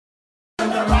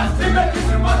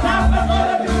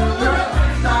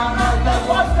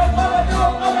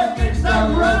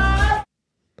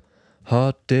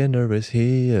dinner is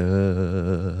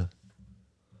here.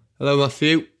 Hello,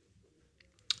 Matthew,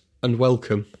 and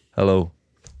welcome. Hello.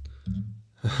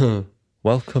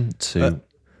 Welcome to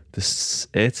the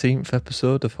 18th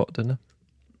episode of Hot Dinner.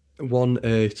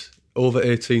 1-8, over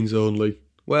 18s only.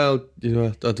 Well, you know,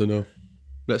 I don't know.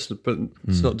 Let's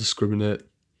not discriminate.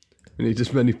 We need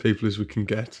as many people as we can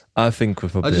get. I think we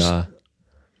probably are.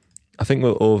 I think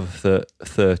we're over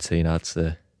 13, I'd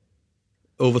say.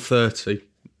 Over 30.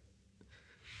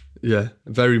 Yeah,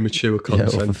 very mature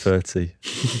content. Yeah, over 30.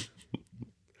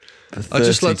 I'd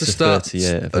just like to start.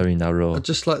 38, very narrow. I'd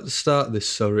just like to start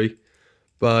this,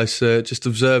 by just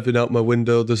observing out my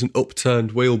window. There's an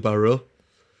upturned wheelbarrow.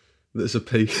 There's a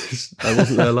piece. I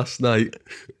wasn't there last night.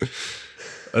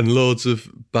 And loads of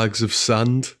bags of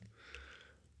sand.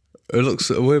 It looks.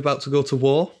 We're about to go to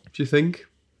war. Do you think?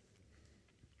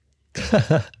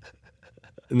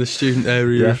 In the student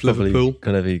area of Liverpool,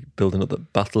 going to be building up the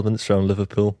battlements around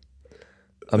Liverpool.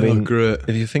 I mean, great.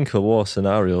 If you think of a war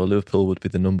scenario, Liverpool would be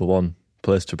the number one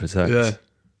place to protect. Yeah,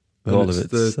 with all of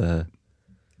its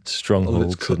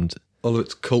strongholds and all of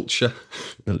its culture,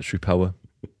 military power.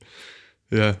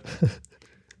 Yeah.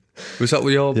 Was that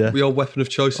your weapon of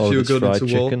choice if you were going into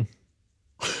chicken.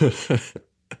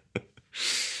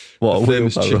 War? What a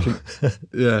famous chicken!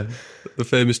 Yeah, the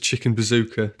famous chicken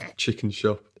bazooka chicken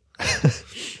shop.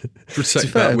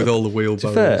 Protect that with all the wheelbarrows. To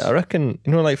be fair, I reckon,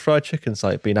 like fried chicken's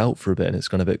like been out for a bit and it's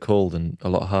gone a bit cold and a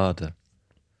lot harder.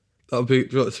 Do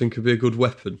you think it'd be a good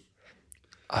weapon?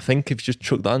 I think if you just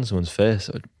chuck that on someone's face,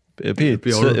 it'd be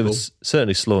horrible. It would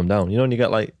certainly slow them down. You know, when you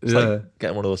get it's like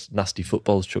getting one of those nasty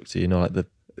footballs chucked to you, like the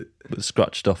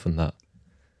scratched off and that.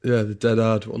 Yeah, the dead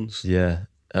hard ones. Yeah,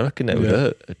 I reckon it would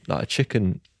hurt. Like a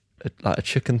chicken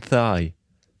thigh.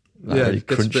 Really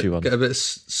crunchy one. Get a bit of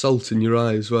salt in your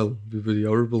eye as well. It'd be really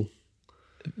horrible.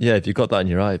 Yeah, if you got that in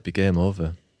your eye, it'd be game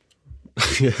over.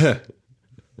 Yeah.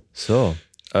 So,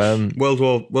 World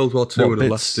War II would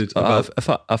have lasted about.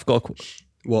 I've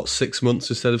got 6 months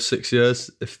instead of 6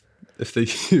 years if they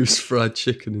used fried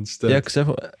chicken instead. Yeah, because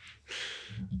everyone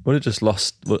would have just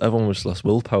lost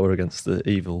willpower against the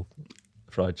evil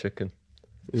fried chicken.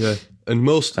 Yeah, and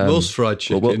most fried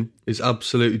chicken is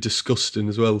absolutely disgusting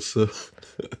as well. So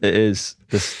it is.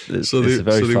 It's a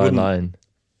very fine line.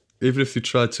 Even if you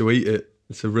tried to eat it,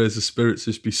 to raise the spirits,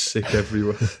 just be sick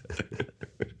everywhere.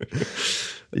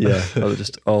 Yeah, they'll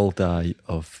just all die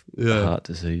of heart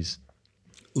disease.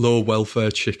 Low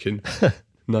welfare chicken.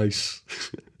 Nice.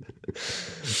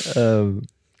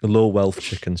 Low wealth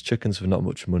chickens with not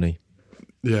much money.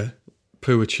 Yeah,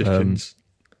 poor chickens.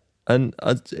 And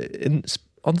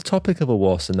on the topic of a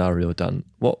war scenario, Dan,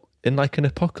 in like an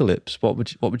apocalypse, what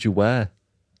would you wear?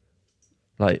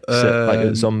 Like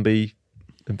a zombie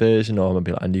invasion or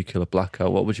maybe like a nuclear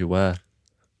blackout, what would you wear?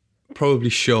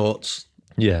 Probably shorts.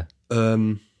 Yeah.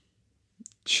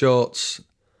 Shorts,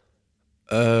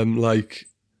 like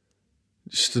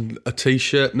just a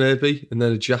t-shirt maybe, and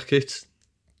then a jacket,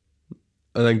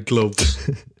 and then gloves.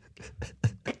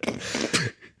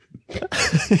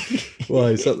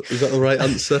 Why is that the right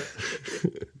answer?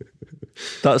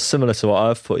 That's similar to what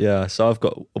I've put. Yeah, so I've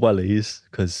got wellies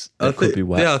because it could be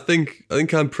wet. Yeah, I think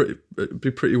I'm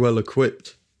pretty well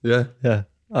equipped. Yeah, yeah.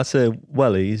 I'd say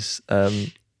wellies,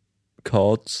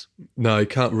 cords. No, you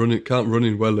can't run it. Can't run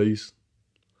in wellies.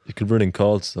 You can run in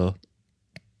cords though.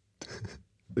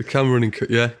 You can run in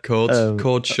cords,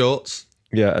 cord shorts.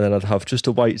 Yeah, and then I'd have just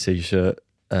a white t-shirt,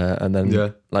 and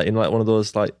then like in like one of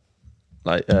those like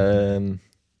what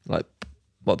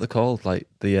they're called, like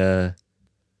the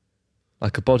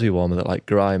like a body warmer that like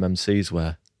grime MCs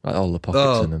wear, like all the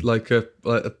pockets in them. like a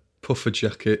puffer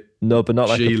jacket. No, but not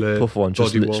like gilet, a puffer one.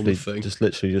 Just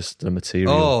literally a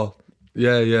material. Oh,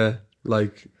 yeah.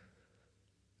 Like,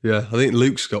 yeah. I think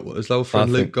Luke's got one. Has our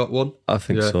friend Luke got one? I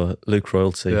think so. Luke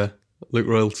Royalty. Yeah, Luke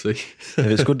Royalty. If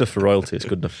it's good enough for royalty, it's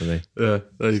good enough for me. Yeah,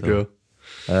 there you go.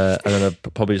 And then I'd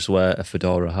probably just wear a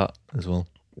fedora hat as well.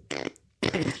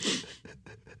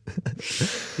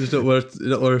 Just not wear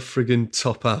a frigging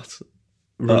top hat.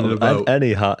 Running about.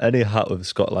 Any hat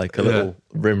with got like a little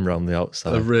rim round the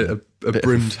outside, a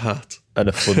brimmed hat, and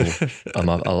a funnel.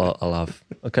 I'll have.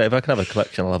 Okay, if I can have a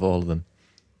collection, I'll have all of them.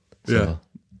 So. Yeah,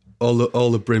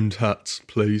 all the brimmed hats,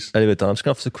 please. Anyway, Dan, I'm just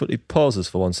gonna have to quickly pause this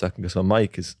for 1 second because my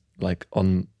mic is like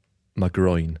on my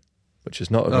groin, which is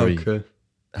not a very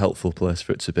helpful place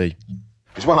for it to be.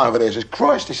 There's one over there that says,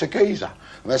 Christ, it's a geezer.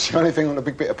 And that's the only thing on a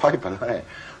big bit of paper there.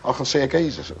 I can see a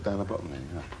geezer sort of down the bottom there.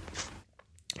 You know.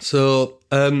 So,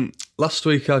 last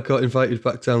week I got invited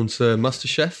back down to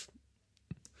MasterChef.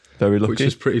 Very lucky. Which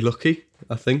was pretty lucky,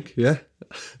 I think, yeah.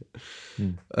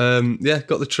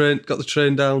 Got the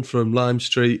train down from Lime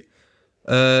Street,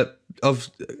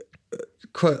 I've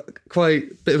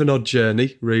quite bit of an odd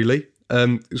journey, really.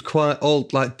 It was quite all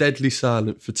like deadly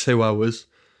silent for 2 hours,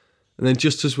 and then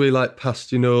just as we like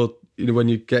passed, you know, when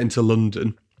you get into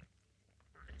London,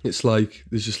 it's like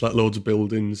there's just like loads of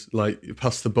buildings. Like you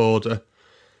pass the border,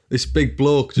 this big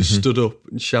bloke just stood up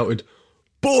and shouted,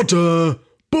 "Border,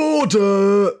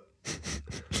 border!"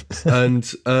 And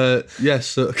so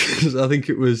I think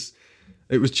it was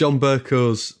John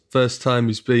Burko's first time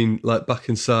he's been like back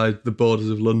inside the borders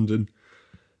of London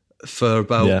for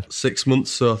about 6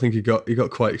 months. So I think he got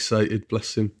quite excited,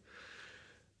 bless him.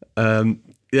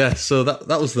 So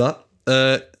that was that.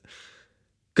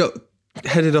 Got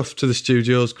headed off to the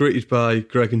studios, greeted by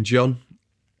Greg and John.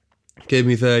 Gave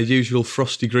me their usual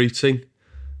frosty greeting,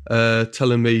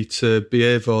 telling me to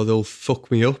behave or they'll fuck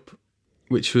me up,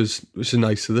 which was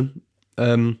nice of them.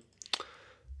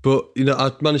 But, you know,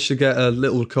 I managed to get a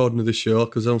little recording of the show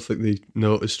because I don't think they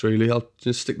noticed really. I'll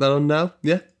just stick that on now.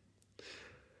 Yeah?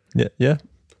 Yeah.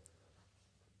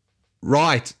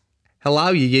 Right. Hello,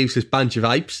 you useless bunch of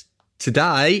apes.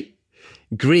 Today,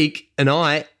 Greg and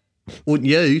I want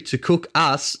you to cook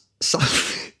us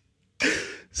something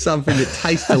that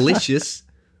tastes delicious,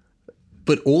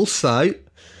 but also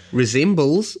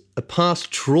resembles a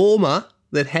past trauma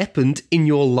that happened in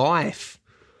your life.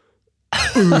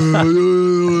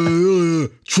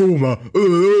 Trauma,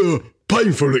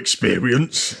 painful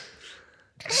experience.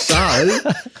 So,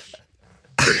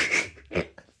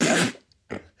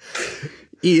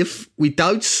 if we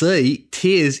don't see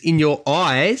tears in your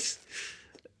eyes,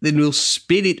 then we'll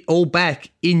spit it all back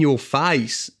in your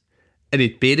face. And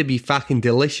it better be fucking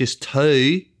delicious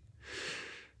too.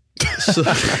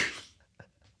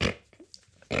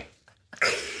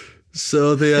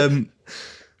 So the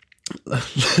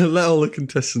let all the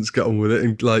contestants get on with it,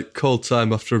 and like called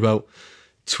time after about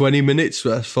 20 minutes,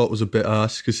 which I thought was a bit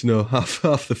harsh because, you know,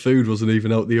 half the food wasn't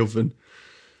even out the oven.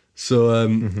 So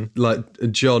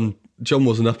John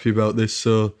wasn't happy about this,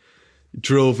 so he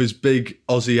drove his big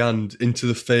Aussie hand into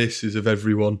the faces of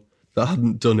everyone that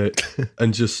hadn't done it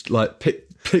and just like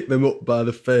pick them up by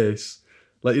the face,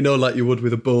 like, you know, like you would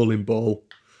with a bowling ball.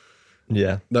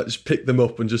 Yeah. That just picked them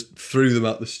up and just threw them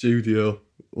out the studio.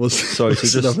 Sorry,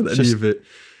 so wasn't having any of it.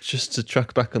 Just to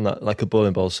track back on that, like a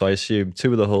bowling ball. So I assume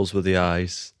 2 of the holes were the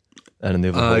eyes, and then the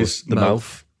other hole was the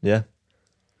mouth. Yeah.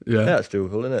 Yeah, that's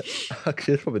doable, isn't it?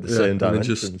 Actually, it's probably the same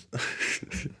dimensions.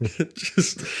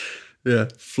 Just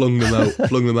flung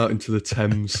them out into the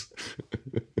Thames.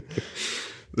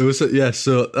 There was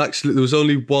so actually there was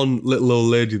only one little old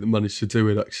lady that managed to do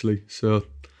it actually. So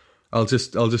I'll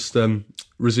just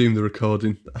resume the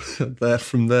recording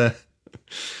from there.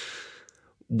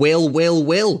 Well,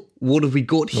 what have we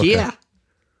got here?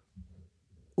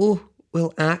 Oh,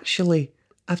 well, actually,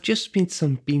 I've just made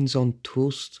some beans on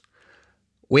toast.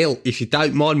 Well, if you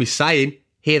don't mind me saying,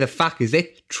 how the fuck is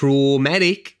it?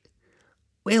 Traumatic.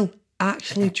 Well,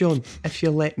 actually, John, if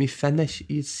you let me finish,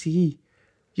 you see,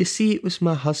 it was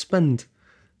my husband.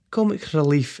 Comic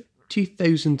Relief,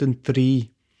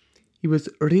 2003. He was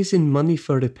raising money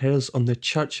for repairs on the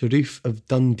church roof of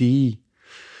Dundee.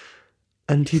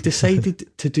 And he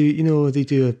decided to do, you know, they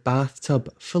do a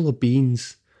bathtub full of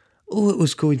beans. Oh, it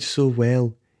was going so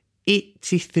well.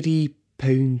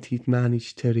 £83 he'd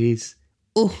managed to raise.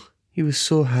 Oh, he was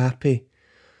so happy.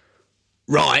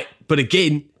 Right, but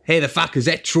again, how the fuck is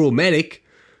that traumatic?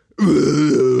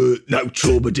 No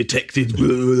trauma detected.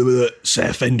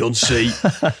 South End on Sea.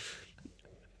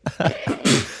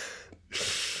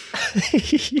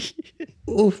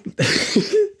 Oh.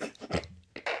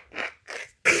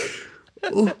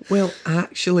 Oh, well,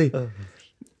 actually,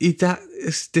 he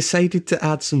decided to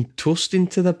add some toast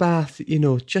into the bath, you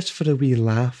know, just for a wee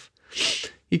laugh.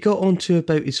 He got onto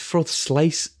about his froth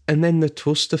slice, and then the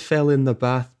toaster fell in the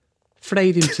bath.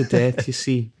 Fried him to death, you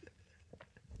see.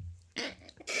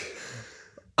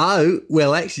 Oh,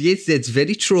 well, actually, yes, that's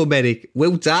very traumatic.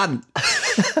 Well done.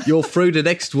 You're through the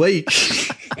next week.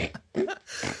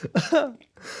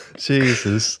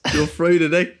 Jesus. You're through the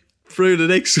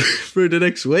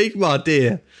next week, my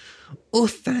dear. Oh,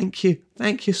 thank you.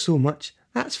 Thank you so much.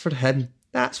 That's for him.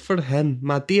 That's for him.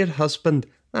 My dear husband.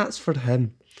 That's for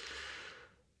him.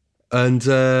 And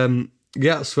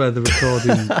that's where the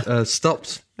recording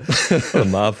stopped. What a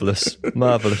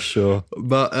marvellous show.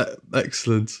 But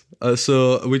excellent.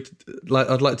 So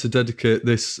I'd like to dedicate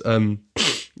this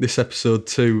episode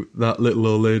to that little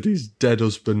old lady's dead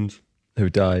husband. Who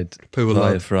died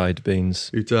via fried beans.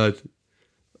 Who died.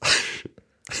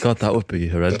 God, that would be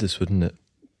horrendous, wouldn't it?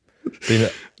 Being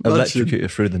electrocuted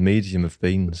through the medium of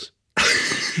beans.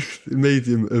 The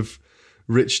medium of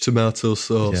rich tomato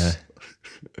sauce. Yeah.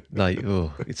 Like,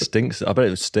 oh, it stinks. I bet it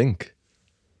would stink.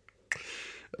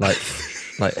 Like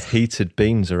heated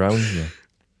beans around you.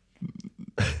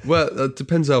 Well, it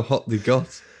depends how hot they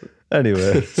got.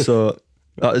 Anyway, so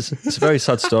it's a very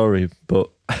sad story, but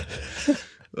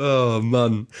Oh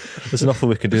man, there's nothing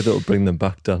we can do that'll bring them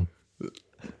back, Dan.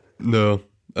 no.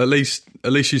 At least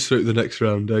she's through to the next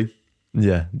round, eh?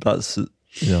 Yeah, that's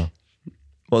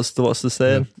What's the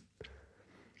saying?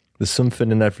 There's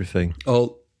something in everything.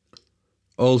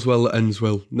 All's well that ends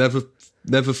well. Never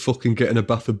fucking get in a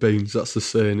bath of beans. That's the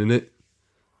saying, innit?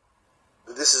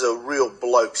 This is a real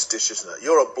bloke's dish, isn't it?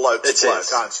 You're a bloke's bloke,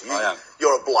 aren't you? I am.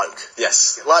 You're a bloke.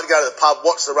 Yes. You like to go to the pub,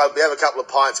 watch the rugby, have a couple of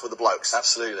pints with the blokes.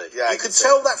 Absolutely. Yeah, you could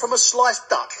tell that from a sliced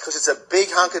duck, because it's a big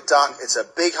hunk of duck, it's a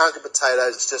big hunk of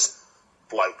potatoes, it's just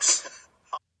blokes.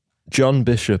 John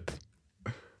Bishop.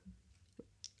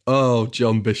 Oh,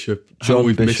 John Bishop. How John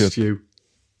we've Bishop. missed you.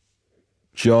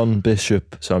 John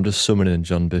Bishop. So I'm just summoning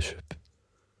John Bishop.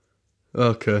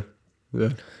 Okay.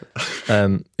 Yeah.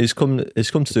 He's come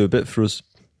to do a bit for us.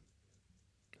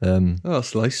 Oh,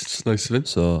 that's nice. It's nice of him.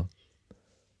 So,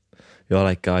 you're all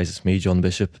right, guys. It's me, John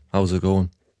Bishop. How's it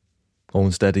going?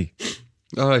 Going steady.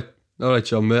 All right,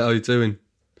 John, mate. How you doing?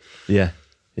 Yeah.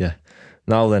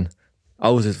 Now then,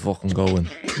 how's it fucking going?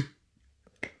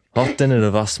 Hot Dinner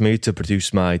have asked me to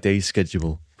produce my day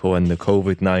schedule for when the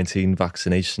COVID-19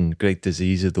 vaccination, great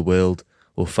disease of the world,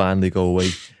 will finally go away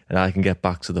and I can get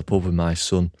back to the pub with my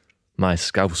son, my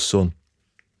Scouse son.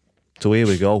 So here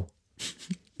we go.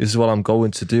 This is what I'm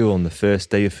going to do on the first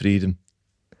day of freedom.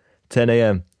 10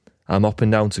 a.m, I'm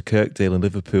hopping down to Kirkdale in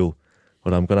Liverpool,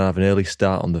 where I'm going to have an early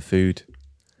start on the food.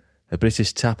 A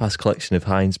British tapas collection of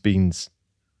Heinz beans,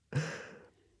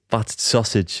 battered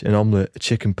sausage, an omelette, a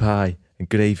chicken pie, and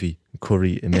gravy, and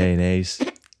curry and mayonnaise.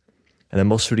 And I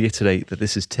must reiterate that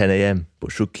this is 10 a.m,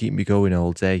 but should keep me going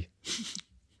all day.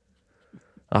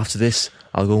 After this,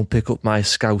 I'll go and pick up my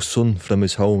Scouse son from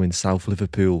his home in South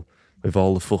Liverpool with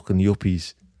all the fucking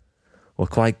yuppies. We're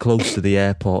quite close to the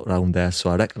airport round there,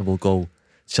 so I reckon we'll go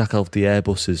check out the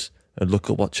Airbuses and look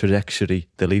at what trajectory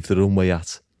they leave the runway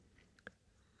at.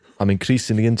 I'm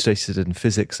increasingly interested in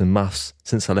physics and maths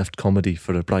since I left comedy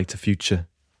for a brighter future.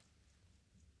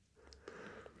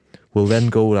 We'll then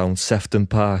go around Sefton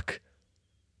Park.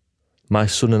 My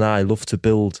son and I love to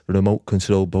build remote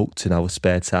control boats in our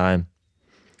spare time,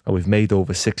 and we've made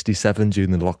over 67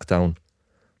 during the lockdown,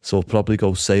 so we'll probably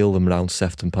go sail them around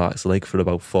Sefton Park's lake for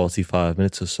about 45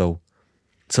 minutes or so,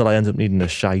 till I end up needing a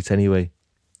shite anyway.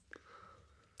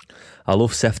 I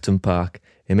love Sefton Park.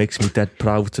 It makes me dead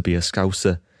proud to be a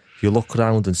Scouser. You look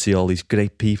around and see all these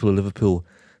great people in Liverpool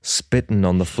spitting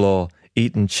on the floor,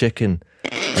 eating chicken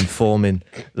and forming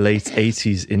late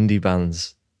 80s indie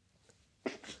bands.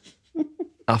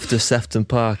 After Sefton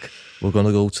Park, we're going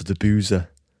to go to the Boozer.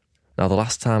 Now, the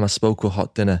last time I spoke with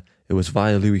Hot Dinner, it was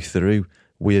via Louis Theroux,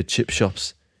 Weird Chip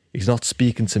Shops. He's not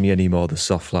speaking to me anymore, the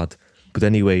soft lad. But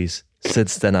anyways,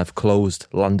 since then I've closed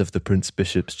Land of the Prince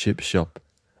Bishop's Chip Shop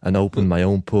and opened my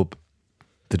own pub,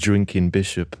 The Drinking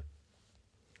Bishop.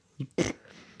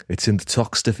 It's in the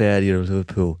Toxteth area of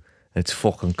Liverpool, and it's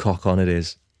fucking cock on it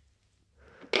is.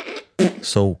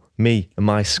 So, me and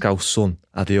my Scouse son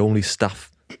are the only staff,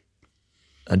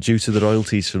 and due to the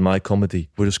royalties from my comedy,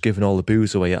 we're just giving all the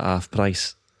booze away at half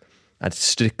price. And it's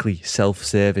strictly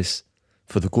self-service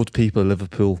for the good people of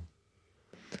Liverpool.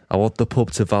 I want the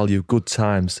pub to value good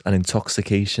times and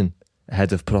intoxication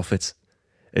ahead of profit.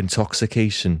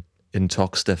 Intoxication in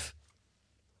Toxteth.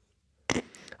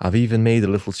 I've even made a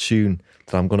little tune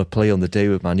that I'm going to play on the day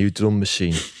with my new drum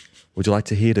machine. Would you like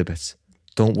to hear a bit?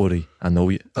 Don't worry, I know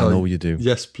you do.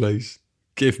 Yes, please.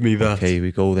 Give me that. Okay, here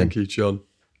we go then. Thank you, John.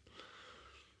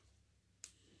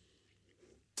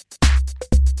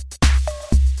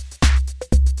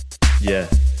 Yeah.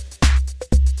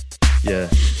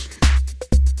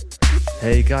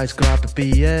 Hey guys, grab a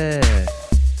beer.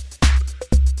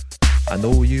 I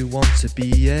know you want to be,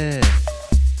 yeah.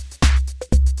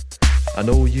 I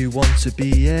know you want to be,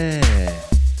 yeah.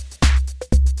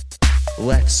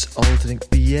 Let's all drink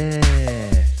beer.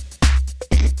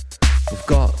 We've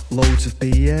got loads of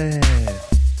beer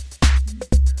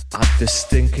at the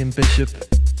Stinking Bishop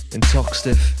in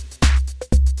Toxteth.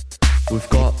 We've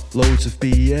got loads of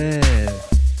beer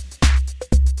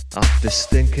at the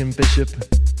Stinking Bishop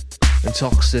in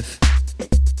Toxteth.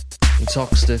 In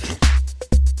Toxteth.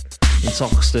 In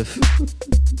Toxteth.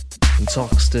 In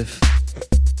Toxteth.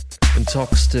 In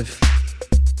Toxteth.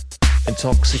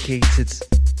 Intoxicated.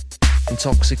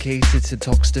 Intoxicated. In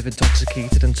Toxteth.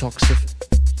 Intoxicated. In Toxteth.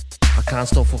 I can't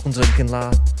stop fucking drinking,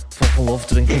 lad. Fucking love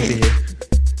drinking beer.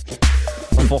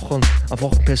 I'm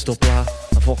fucking pissed up, lad.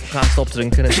 I'm fucking can't stop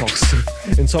drinking.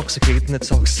 Intoxicating, it's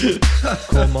toxic.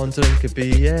 Come on, drink a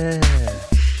beer.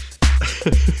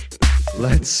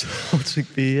 Let's all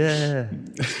drink beer.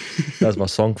 That's my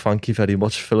song. Thank you very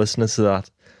much for listening to that.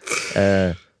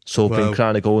 So I've been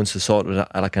trying to go into sort of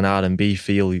like an R&B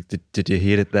feel. Did you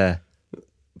hear it there?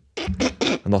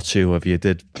 I'm not sure if you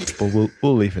did, but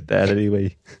we'll leave it there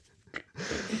anyway.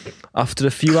 After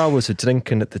a few hours of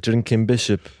drinking at the Drinking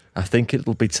Bishop, I think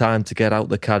it'll be time to get out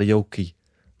the karaoke.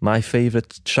 My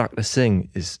favourite track to sing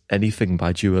is Anything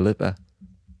by Dua Lipa.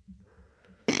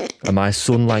 And my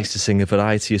son likes to sing a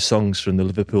variety of songs from the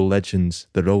Liverpool legends,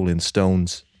 the Rolling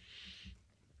Stones.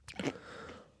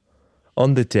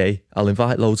 On the day, I'll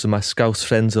invite loads of my Scouse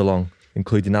friends along,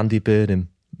 including Andy Burnham,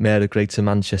 Mayor of Greater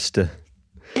Manchester,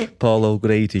 Paul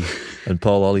O'Grady and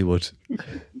Paul Hollywood.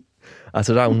 At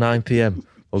around 9 p.m,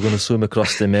 we're going to swim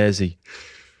across the Mersey.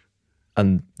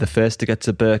 And the first to get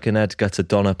to Birkenhead gets a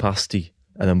doner pasty.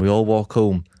 And then we all walk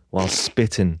home while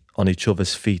spitting on each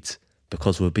other's feet,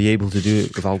 because we'll be able to do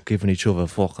it without giving each other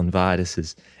fucking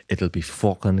viruses. It'll be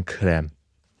fucking creme.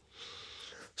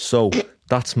 So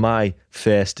that's my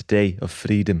first day of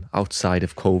freedom outside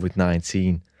of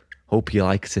COVID-19. Hope you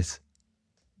liked it.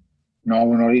 No,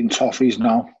 we're not eating toffees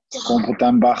now. Go and put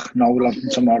them back. No, we'll have them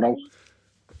tomorrow.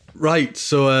 Right,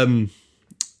 so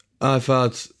I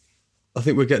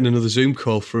think we're getting another Zoom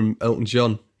call from Elton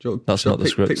John. That's not the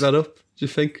script. Pick that up, do you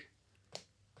think?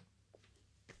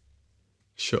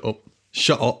 Shut up.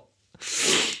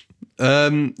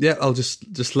 Yeah, I'll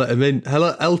just let him in.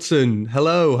 Hello, Elton.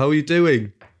 Hello, how are you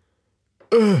doing?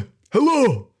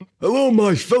 Hello,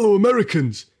 my fellow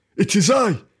Americans. It is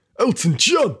I, Elton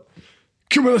John,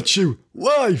 coming at you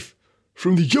live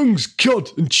from the Young's Cod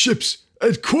and Chips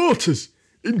headquarters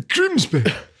in Grimsby.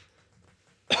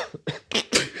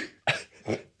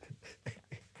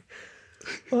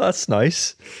 Well, that's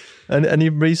nice. And any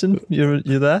reason you're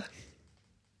there?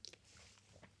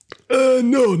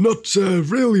 No, not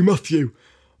really, Matthew.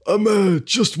 I'm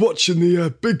just watching the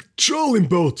big trolling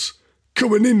boats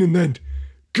coming in and then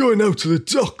going out to the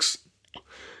docks.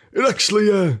 It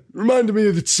actually reminded me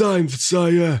of the time that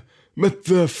I met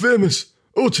the famous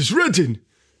Otis Redding,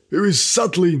 who is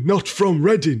sadly not from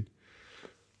Reading.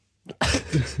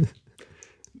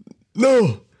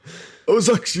 No, I was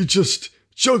actually just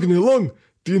jogging along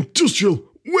the industrial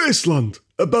wasteland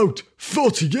about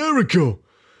 40 years ago,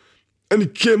 and he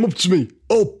came up to me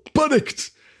all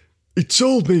panicked. He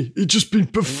told me he'd just been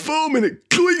performing at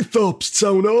Cleethorpes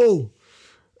Town Hall,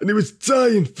 and he was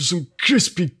dying for some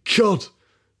crispy cod,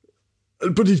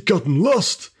 but he'd gotten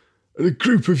lost, and a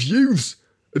group of youths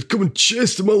had come and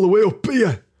chased him all the way up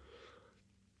here.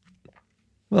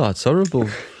 Well, that's horrible.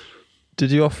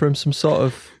 Did you offer him some sort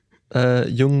of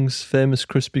Young's famous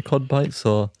crispy cod bites,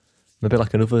 or maybe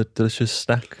like another delicious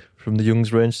snack from the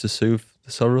Young's range to soothe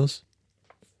the sorrows?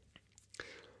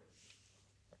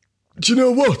 Do you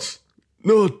know what?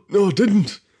 No, I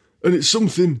didn't. And it's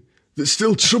something that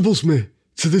still troubles me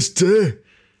to this day.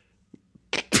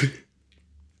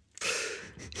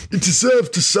 He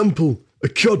deserved to sample a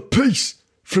cod piece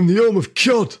from the home of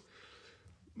cod.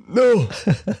 No,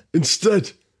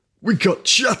 instead, we got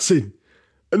chatting,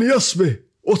 and he asked me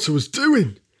what I was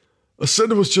doing. I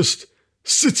said I was just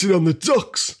sitting on the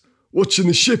docks, watching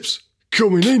the ships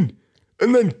coming in,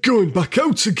 and then going back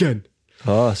out again.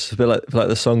 Oh, it's a bit like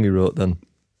the song you wrote then.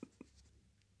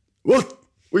 What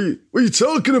are you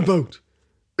talking about?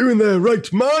 Who in their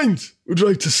right mind would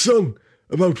write a song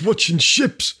about watching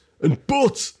ships and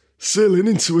boats sailing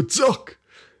into a dock?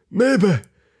 Maybe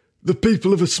the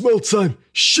people of a small-time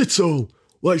shithole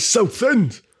like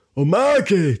Southend or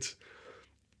Margate.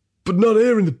 But not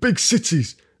here in the big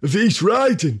cities of the East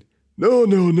Riding.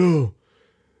 No.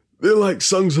 They like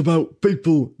songs about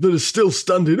people that are still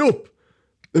standing up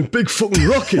and big fucking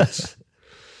rockets.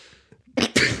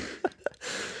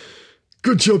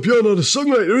 Good job you're not a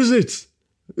songwriter, is it?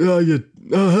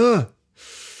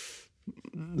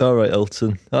 All right,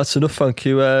 Elton. That's enough, thank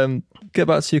you. Get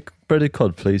back to your breaded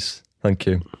cod, please. Thank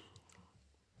you.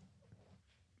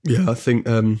 Yeah, I think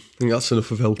that's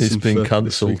enough of Elton. He's been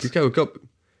cancelled. Okay, got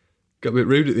a bit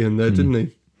rude at the end there, didn't he?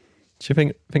 Do you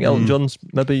think Elton John's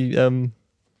maybe a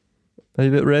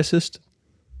bit racist?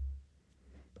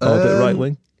 Or a bit right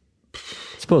wing?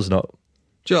 Suppose not.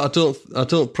 I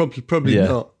don't probably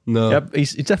not. No. Yeah,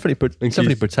 he's definitely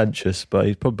pretentious, but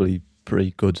he's probably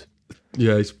pretty good.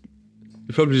 Yeah, he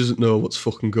probably doesn't know what's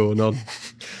fucking going on.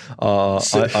 I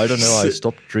don't know. I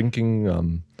stopped drinking,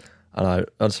 and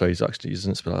I'm sorry, he's actually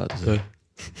using it to be like that, does it?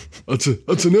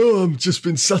 I don't know. I've just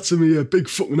been sat in my big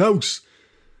fucking house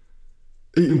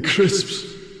eating crisps.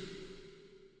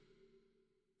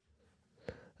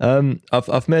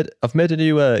 I've made a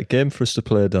new game for us to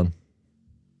play, Dan.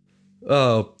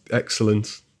 Oh,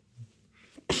 excellent.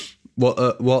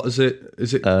 What is it?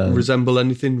 Is it resemble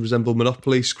anything? Resemble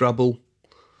Monopoly, Scrabble,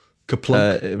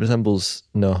 Kaplunk? It resembles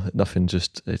nothing.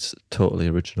 Just it's totally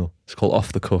original. It's called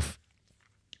Off the Cuff.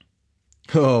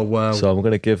 Oh wow! So I'm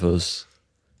going to give us.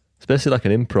 It's basically like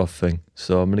an improv thing.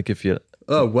 So I'm going to give you.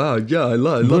 Oh wow! Yeah, I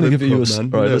love. I'm going to give you man.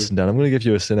 right. Listen, Dan. I'm going to give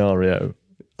you a scenario.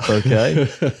 Okay,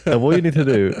 and all you need to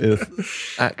do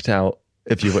is act out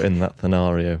if you were in that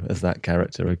scenario as that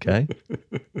character. Okay.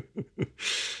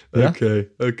 Yeah?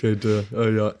 Okay, duh.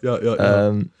 Oh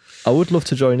yeah. I would love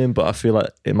to join in, but I feel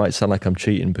like it might sound like I'm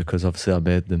cheating because obviously I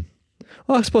made them.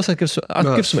 Well, I suppose I'd give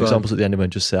some examples at the end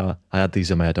and just say I had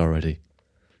these in my head already.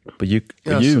 But you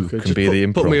can be the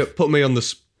improv. Put me on the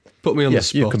spot.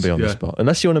 Yes, you can be on the spot.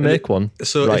 Unless you want to make one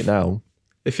now.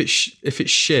 If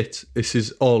it's shit, this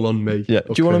is all on me. Yeah.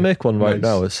 Do you want to make one right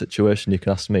now? A situation you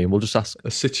can ask me, and we'll just ask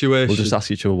a situation. We'll just ask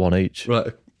each other one each.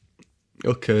 Right.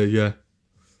 Okay. Yeah.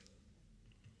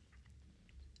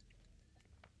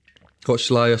 What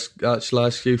shall I ask? Shall I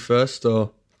ask you first,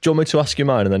 or do you want me to ask you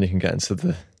mine, and then you can get into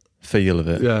the feel of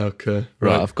it? Yeah. Okay.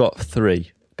 Right. I've got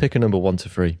 3. Pick a number 1 to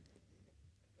 3.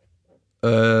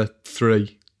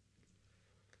 3.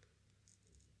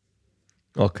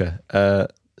 Okay.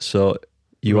 So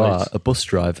you are a bus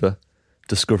driver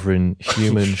discovering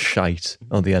human shite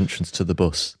on the entrance to the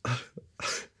bus.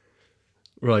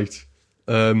 Right.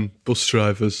 Bus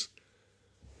drivers.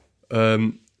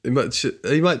 He might.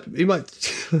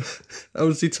 How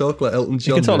does he talk like Elton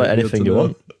John? You can talk like anything you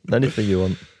want. Anything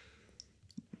you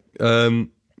want.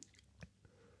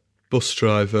 Bus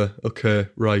driver. Okay.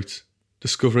 Right.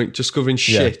 Discovering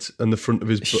shit on the front of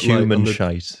his human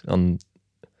shite on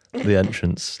the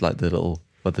entrance, like the little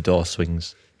where the door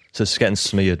swings. So it's getting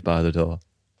smeared by the door.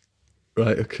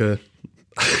 Right. Okay.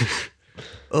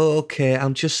 Okay.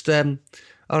 I'm just.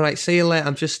 All right. See you later.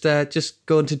 I'm just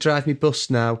going to drive my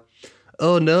bus now.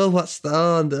 Oh no! What's that?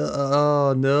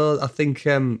 Oh no! I think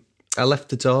I left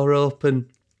the door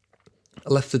open. I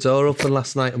left the door open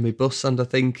last night on my bus, and I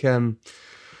think I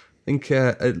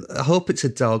hope it's a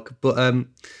dog, but on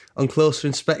closer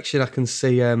inspection, I can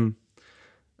see I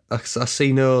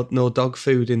see no dog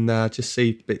food in there. I just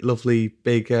see lovely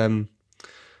big that's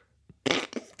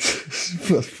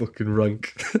fucking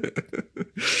rank.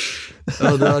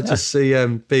 Oh no! I just see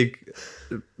big.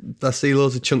 I see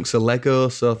loads of chunks of Lego,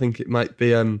 so I think it might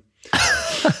be a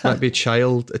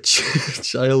child. A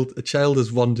child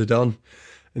has wandered on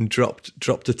and dropped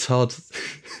a Todd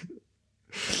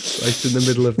right in the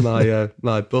middle of my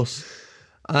my bus.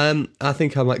 I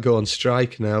think I might go on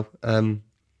strike now. I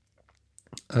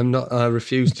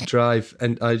refuse to drive,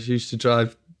 and I used to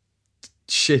drive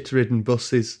shit-ridden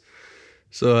buses.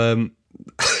 So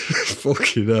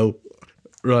fucking hell.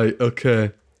 Right.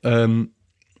 Okay.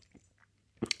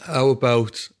 How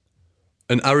about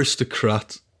an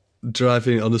aristocrat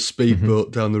driving on a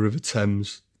speedboat down the River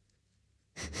Thames?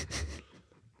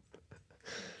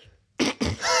 It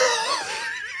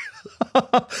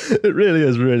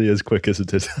really is quick,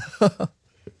 isn't it?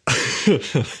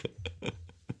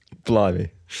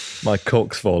 Blimey. My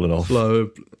coke's fallen off. All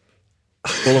of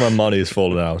my money has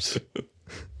fallen out.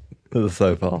 It's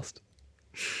so fast.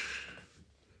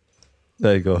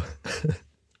 There you go.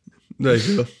 There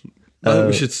you go.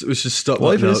 We should stop. What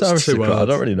that if now. it's aristocrat? I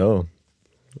don't really know.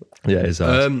 Yeah, it's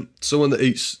someone that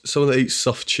eats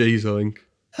soft cheese, I think.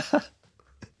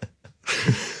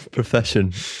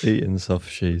 Profession eating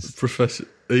soft cheese. Profession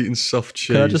eating soft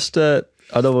cheese. Can I just? I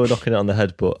know we're knocking it on the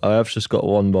head, but I have just got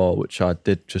one more, which I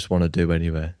did just want to do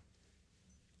anyway.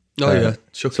 Oh yeah,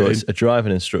 so it's a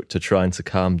driving instructor trying to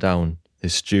calm down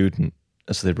his student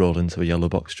as they roll into a yellow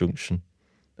box junction,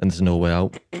 and there's no way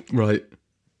out. Right.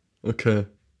 Okay.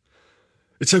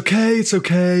 It's okay.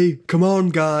 Come on,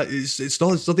 guys. It's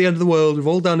not the end of the world. We've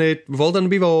all done it. We've all done it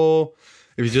before.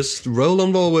 If you just roll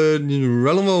on forward,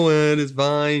 it's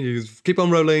fine. You just keep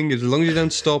on rolling. As long as you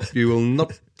don't stop, you will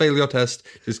not fail your test.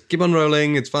 Just keep on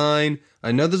rolling. It's fine.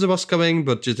 I know there's a bus coming,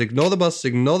 but just ignore the bus.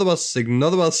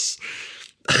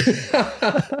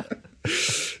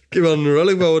 Keep on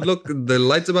rolling forward. Look, the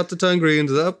light's about to turn green.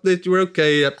 We're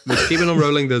okay. Yep, we're keeping on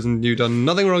rolling. You've done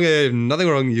nothing wrong here. Nothing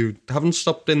wrong. You haven't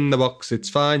stopped in the box. It's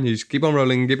fine. You just keep on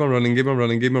rolling.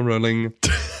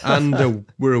 And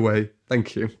we're away.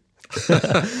 Thank you.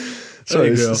 So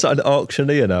it's an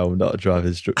auctioneer now, not a driver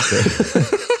instructor.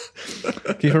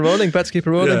 Keep on rolling. Better keep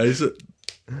on rolling. Yeah,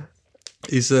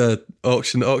 he's a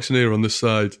auctioneer on the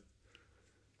side.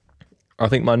 I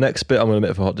think my next bit I'm going to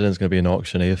make for Hot Dinner is going to be an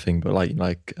auctioneer thing, but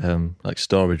like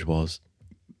Storage Wars.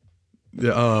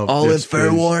 Yeah. All in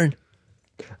fair warn.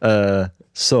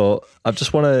 So I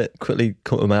just want to quickly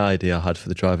come to my idea I had for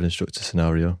the driving instructor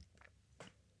scenario,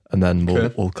 and then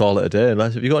we'll call it a day.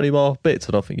 Unless have you got any more bits?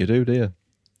 I don't think you do you?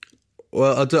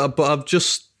 Well, I do, but I've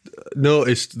just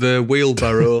noticed the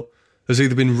wheelbarrow has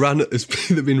either been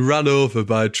ran over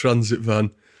by a transit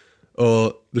van,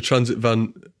 or the transit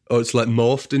van, or it's like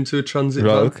morphed into a transit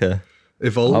van. Okay.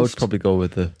 Evolved. I would probably go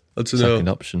with the second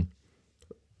option.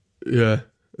 Yeah,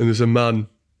 and there's a man,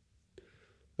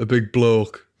 a big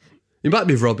bloke. He might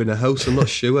be robbing a house, I'm not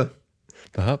sure.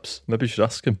 Perhaps. Maybe you should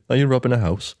ask him. Are you robbing a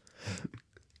house?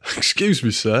 Excuse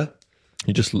me, sir.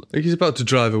 You just... I think he's about to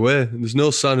drive away, and there's no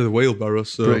sign of the wheelbarrow,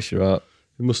 so... Breaks your heart.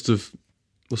 He must have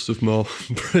more.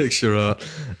 Breaks your heart.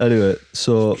 Anyway,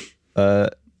 so...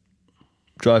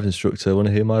 driving instructor, want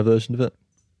to hear my version of it?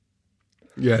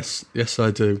 Yes, I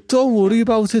do. Don't worry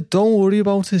about it.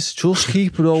 Just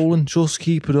keep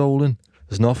rolling.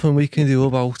 There's nothing we can do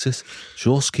about it.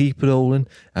 Just keep rolling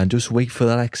and just wait for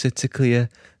that exit to clear.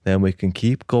 Then we can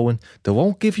keep going. They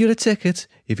won't give you a ticket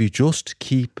if you just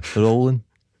keep rolling.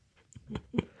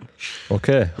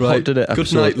 Okay. Right. How did it?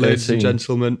 Good night, ladies and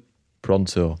gentlemen.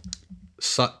 Pronto.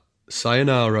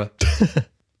 Sayonara.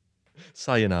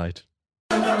 Cyanide.